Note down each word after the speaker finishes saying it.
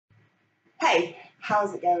Hey,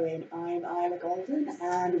 how's it going? I'm IlaGolden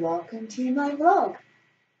and welcome to my vlog.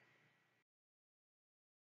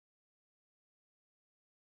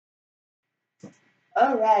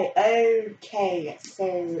 Alright, okay,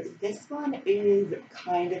 so this one is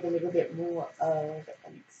kind of a little bit more of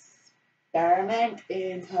an experiment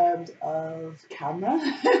in terms of camera.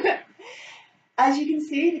 As you can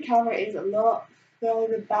see, the camera is a lot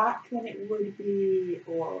further back than it would be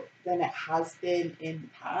or than it has been in the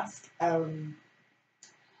past. I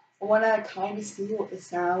want to kind of see what the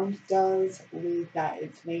sound does with that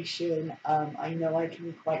information. I know I can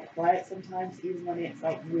be quite quiet sometimes, even when it's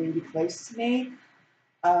like really close to me.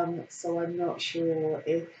 So I'm not sure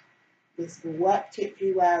if this will work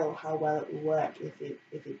particularly well or how well it will work if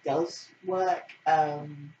it does work. Uh,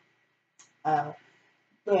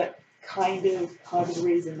 but kind of part of the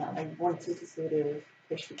reason that I wanted to sort of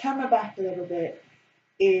push the camera back a little bit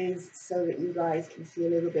is so that you guys can see a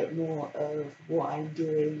little bit more of what I'm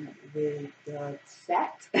doing with the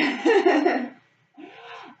set.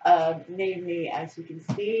 Namely, as you can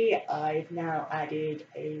see, I've now added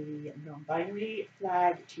a non-binary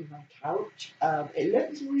flag to my couch. It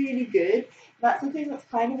looks really good. That's the thing that's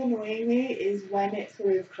kind of annoying me is when it's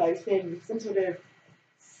sort of close in with some sort of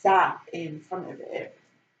sap in front of it.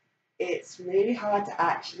 It's really hard to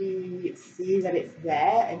actually see that it's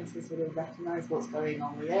there and to sort of recognize what's going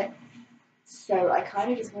on with it. So I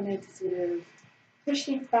kind of just wanted to sort of push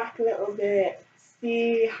things back a little bit,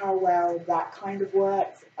 see how well that kind of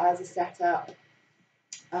works as a setup,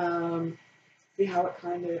 see how it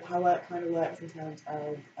kind of works in terms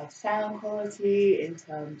of sound quality, in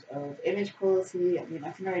terms of image quality. I mean, I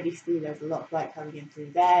can already see there's a lot of light coming in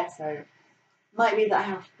through there, so might be that I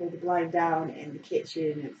have to pull the blind down in the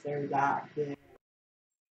kitchen so that the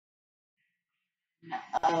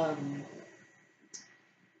um,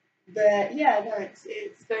 but yeah, no, it's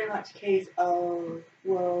very much a case of,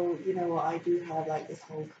 well, you know what, I do have like this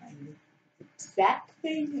whole kind of set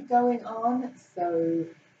thing going on, so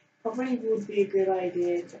probably would be a good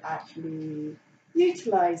idea to actually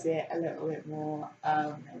utilize it a little bit more,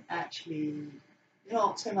 and actually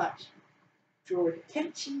not so much draw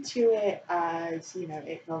attention to it as, you know,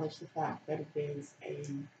 acknowledge the fact that it is a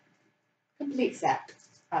complete set,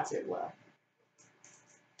 as it were.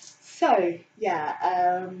 So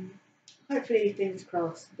yeah, hopefully, fingers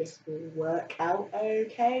crossed, this will work out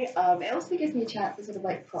okay. It also gives me a chance to sort of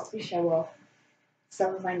like properly show off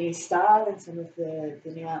some of my new style and some of the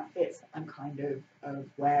new outfits I'm kind of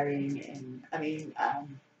wearing. And I mean,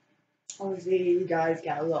 obviously, you guys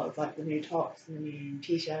get a lot of like the new tops and the new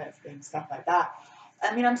t-shirts and stuff like that.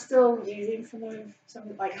 I mean, I'm still using some of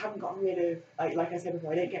like I haven't gotten rid of like I said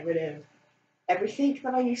before, I didn't get rid of everything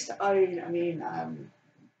that I used to own. I mean,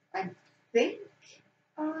 I think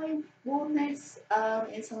I've worn this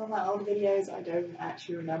in some of my old videos. I don't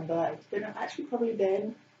actually remember. It's been actually probably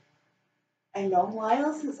been a long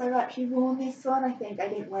while since I've actually worn this one. I think I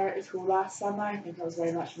didn't wear it at all last summer. I think I was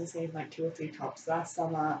very much in the same like 2 or 3 tops last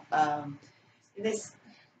summer. This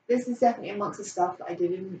this is definitely amongst the stuff that I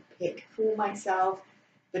didn't pick for myself,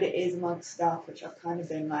 but it is amongst stuff which I've kind of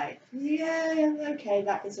been like, yeah, okay,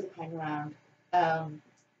 that can sort of hang around.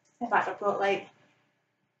 In fact, I've got like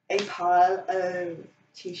a pile of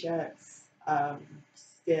t-shirts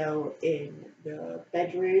still in the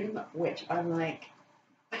bedroom, which I'm like,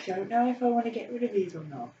 I don't know if I want to get rid of these or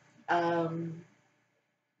not. And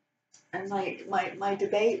like my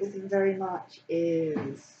debate with them very much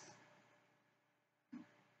is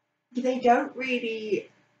they don't really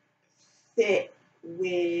fit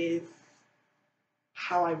with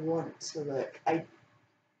how I want to look.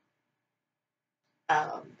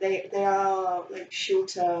 They are like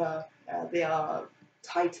shorter, they are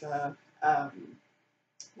tighter,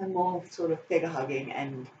 they're more sort of figure hugging,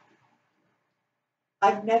 and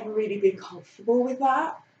I've never really been comfortable with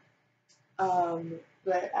that.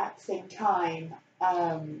 But at the same time,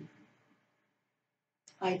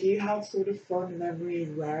 I do have sort of fond memories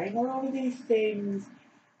wearing a lot of these things,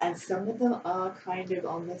 and some of them are kind of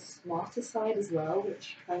on the smarter side as well,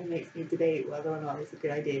 which kind of makes me debate whether or not it's a good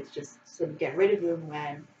idea to just sort of get rid of them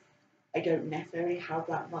when I don't necessarily have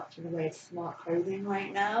that much in the way of smart clothing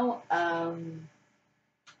right now.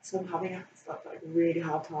 So I'm having a like really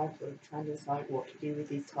hard time sort of trying to decide what to do with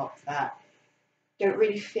these tops that don't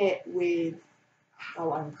really fit with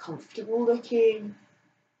how I'm comfortable looking,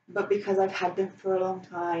 but because I've had them for a long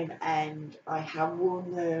time and I have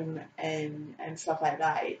worn them and stuff like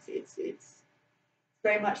that, it's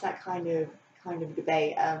very much that kind of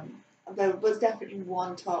debate. There was definitely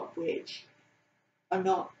one top which I'm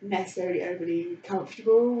not necessarily overly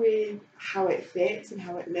comfortable with how it fits and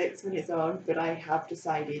how it looks when it's on, but I have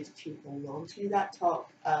decided to hold on to that top,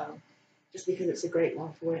 just because it's a great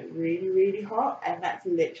one for when it's really, really hot, and that's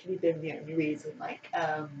literally been the only reason. Like,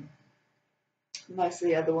 most of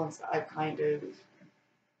the other ones that I've kind of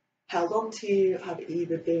held on to have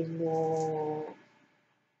either been more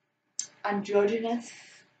androgynous,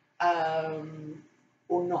 um,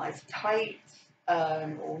 or not as tight,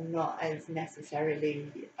 or not as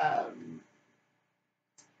necessarily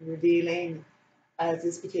revealing as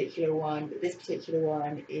this particular one. But this particular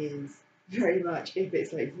one is very much, if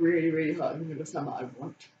it's like really, really hot in the middle of summer, I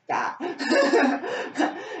want that.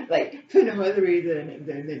 Like, for no other reason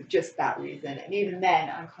than just that reason. And even then,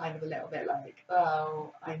 I'm kind of a little bit like,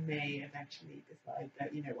 oh, I may eventually decide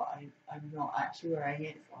that, you know what, I'm not actually wearing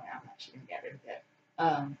it, so I am actually going to get rid of it.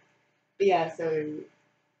 But yeah, so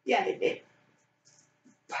yeah,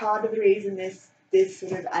 part of the reason this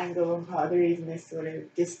sort of angle and part of the reason this sort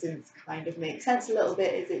of distance kind of makes sense a little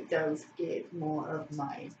bit is it does give more of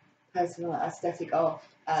my personal aesthetic off.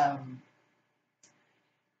 I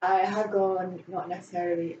have gone not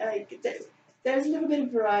necessarily like there's a little bit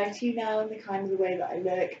of variety now in the kind of the way that I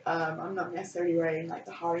look. I'm not necessarily wearing like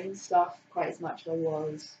the harem stuff quite as much as I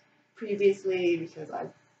was previously because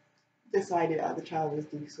I've decided other trousers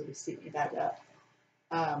do sort of suit me better.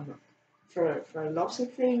 Um, for a lot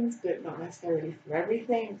of things, but not necessarily for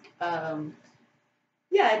everything. Yeah,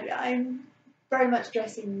 I'm very much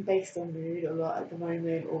dressing based on mood a lot at the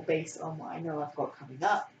moment, or based on what I know I've got coming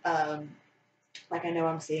up. Like I know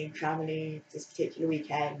I'm seeing family this particular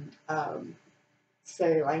weekend,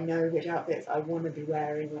 so I know which outfits I want to be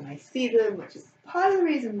wearing when I see them, which is part of the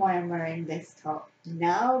reason why I'm wearing this top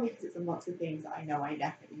now, because it's amongst the things that I know I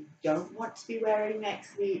definitely don't want to be wearing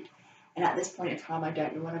next week. And at this point in time, I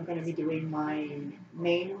don't know when I'm going to be doing my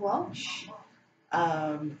main wash.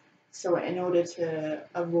 Um, so in order to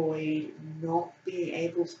avoid not being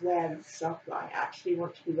able to wear the stuff that I actually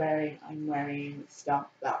want to be wearing, I'm wearing stuff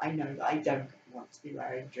that I know that I don't want to be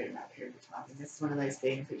wearing during that period of time. And this is one of those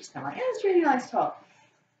things that just kind of like, yeah, it's a really nice top,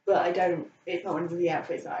 but I don't. It's not one of the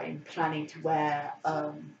outfits that I'm planning to wear.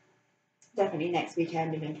 Definitely next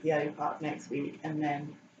weekend and into the early part of next week, and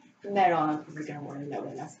then from there on, I'm probably going to worry a little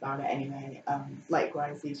bit less about it anyway.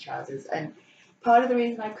 Likewise, these trousers. And part of the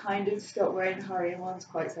reason I've kind of stopped wearing the Harry ones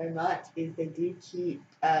quite so much is they do keep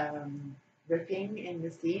ripping in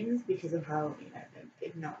the seams because of how, you know,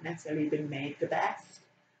 they've not necessarily been made the best.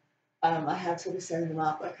 I have sort of sewn them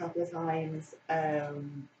up a couple of times.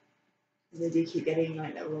 They do keep getting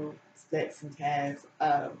like little splits and tears.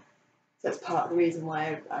 So that's part of the reason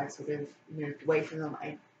why I've sort of moved away from them.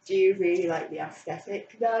 I do really like the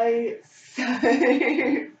aesthetic though, so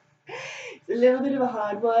it's a little bit of a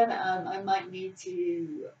hard one. I might need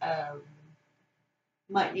to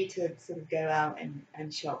sort of go out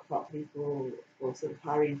and shop properly for sort of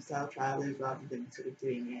harem style trousers rather than sort of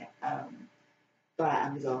doing it via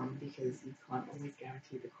Amazon, because you can't always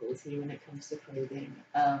guarantee the quality when it comes to clothing.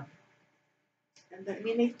 And I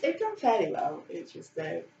mean they've done fairly well. It's just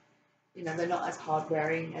that, you know, they're not as hard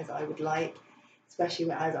wearing as I would like, especially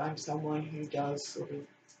as I'm someone who does sort of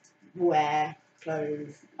wear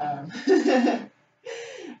clothes, and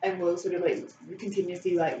will sort of like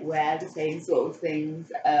continuously like wear the same sort of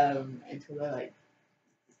things until they're like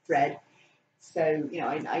thread. So, you know,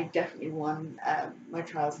 I definitely want my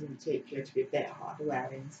trousers in particular to be a bit harder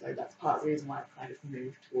wearing. So that's part of the reason why I've kind of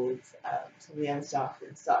moved towards some of the other stuff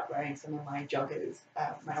and start wearing some of my joggers,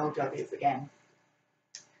 my old joggers again.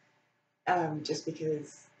 Just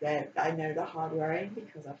because I know they're hard wearing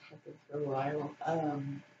because I've had them for a while.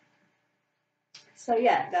 So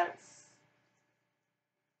yeah, that's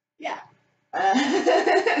yeah.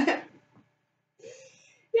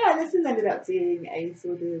 Yeah, this has ended up being a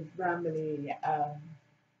sort of rambly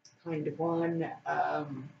kind of one.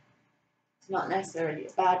 It's not necessarily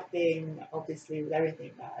a bad thing, obviously, with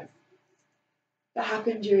everything that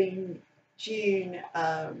happened during June.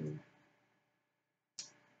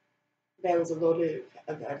 There was a lot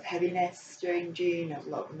of heaviness during June. There was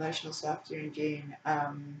a lot of emotional stuff during June.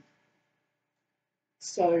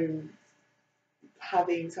 So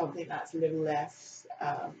having something that's a little less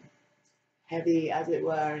heavy, as it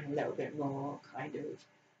were, and a little bit more kind of,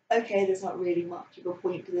 okay, there's not really much of a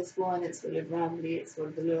point to this one. It's sort of rambly. It's sort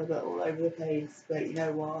of a little bit all over the place. But you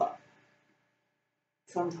know what?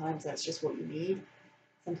 Sometimes that's just what you need.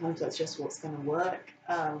 Sometimes that's just what's going to work.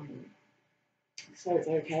 So it's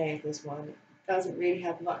okay if this one doesn't really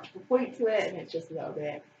have much of a point to it and it's just a little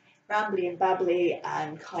bit rambly and babbly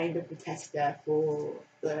and kind of the tester for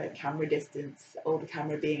the camera distance, or the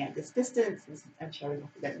camera being at this distance, and showing off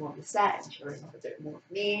a bit more of the set and showing off a bit more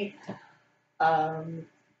of me.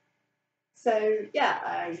 So yeah,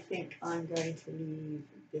 I think I'm going to leave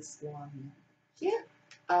this one here.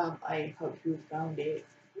 I hope you found it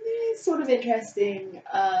sort of interesting.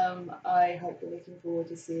 I hope you're looking forward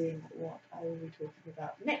to seeing what I will be talking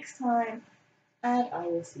about next time, and I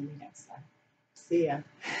will see you next time. See ya.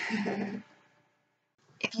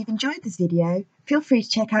 If you've enjoyed this video, feel free to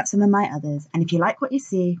check out some of my others, and if you like what you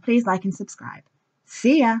see, please like and subscribe.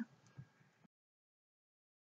 See ya!